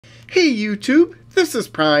Hey YouTube, this is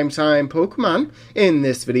Primetime Pokemon. In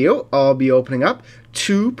this video, I'll be opening up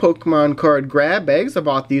 2 Pokemon card grab bags. I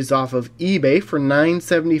bought these off of eBay for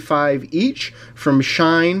 $9.75 each from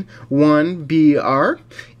Shine1BR.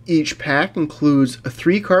 Each pack includes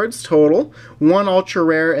 3 cards total, 1 ultra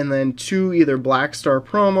rare, and then 2 either Black Star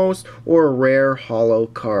promos or Rare Holo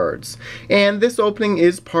cards. And this opening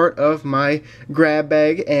is part of my grab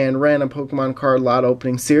bag and random Pokemon card lot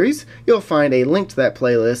opening series. You'll find a link to that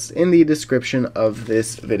playlist in the description of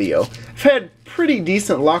this video. I've had pretty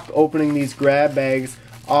decent luck opening these grab bags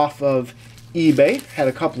off of eBay. Had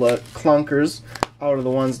a couple of clunkers out of the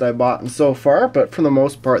ones that I bought so far, but for the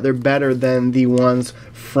most part they're better than the ones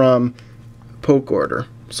from Poke Order.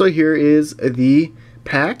 So here is the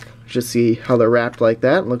pack. Just see how they're wrapped like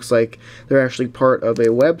that. Looks like they're actually part of a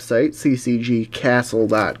website,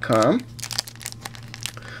 ccgcastle.com.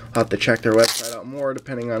 I'll have to check their website out more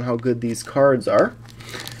depending on how good these cards are.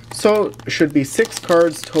 So it should be 6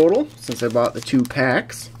 cards total since I bought the 2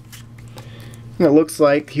 packs. And it looks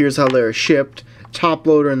like here's how they're shipped. Top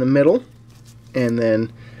loader in the middle, and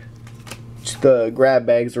then the grab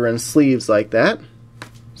bags are in sleeves like that.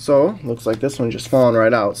 So looks like this one just falling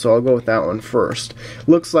right out, so I'll go with that one first.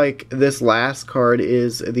 Looks like this last card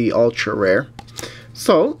is the ultra rare.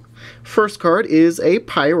 So first card is a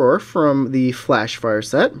Pyroar from the Flash Fire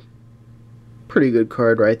set. Pretty good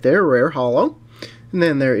card right there, Rare Holo. And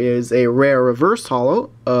then there is a rare reverse holo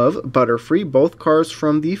of Butterfree, both cards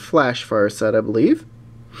from the Flash Fire set, I believe.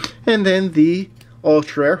 And then the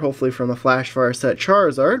ultra rare, hopefully from the Flash Fire set,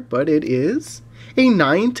 Charizard, but it is a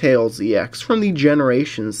Ninetales EX from the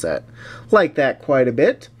Generation set. Like that quite a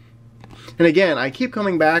bit. And again, I keep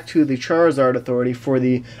coming back to the Charizard Authority for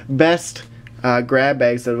the best grab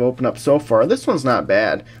bags that have opened up so far. This one's not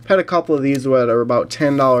bad. I've had a couple of these that are about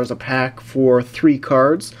 $10 a pack for 3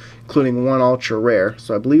 cards, including 1 ultra rare.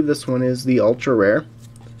 So I believe this one is the ultra rare.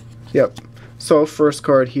 Yep. So first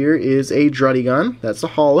card here is a Druddigon. That's a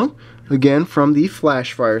holo. Again, from the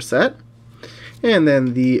Flash Fire set. And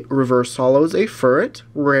then the reverse holo is a Furret,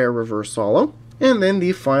 rare reverse holo. And then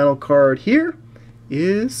the final card here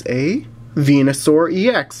is a Venusaur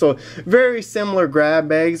EX. So very similar grab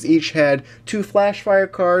bags. Each had 2 Flash Fire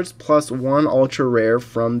cards plus 1 ultra rare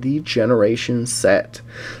from the Generation set.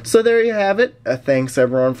 So there you have it. Thanks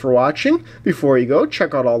everyone for watching. Before you go,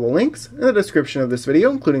 check out all the links in the description of this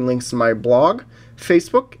video, including links to my blog,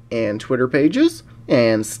 Facebook, and Twitter pages.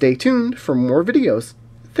 And stay tuned for more videos.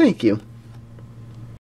 Thank you.